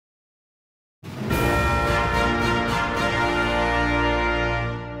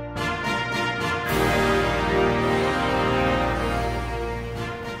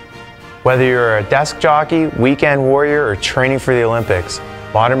Whether you're a desk jockey, weekend warrior, or training for the Olympics,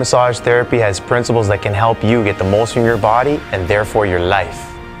 modern massage therapy has principles that can help you get the most from your body and therefore your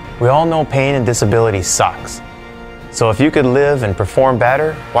life. We all know pain and disability sucks. So if you could live and perform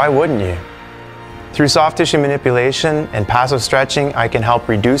better, why wouldn't you? Through soft tissue manipulation and passive stretching, I can help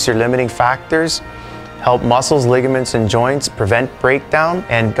reduce your limiting factors, help muscles, ligaments, and joints prevent breakdown,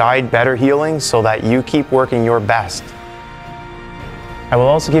 and guide better healing so that you keep working your best. I will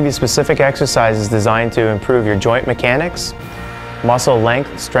also give you specific exercises designed to improve your joint mechanics, muscle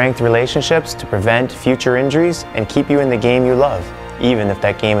length, strength relationships to prevent future injuries and keep you in the game you love, even if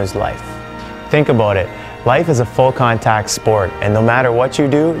that game is life. Think about it. Life is a full contact sport, and no matter what you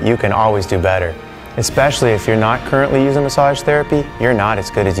do, you can always do better. Especially if you're not currently using massage therapy, you're not as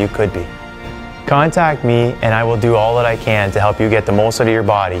good as you could be. Contact me and I will do all that I can to help you get the most out of your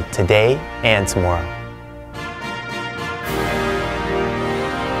body today and tomorrow.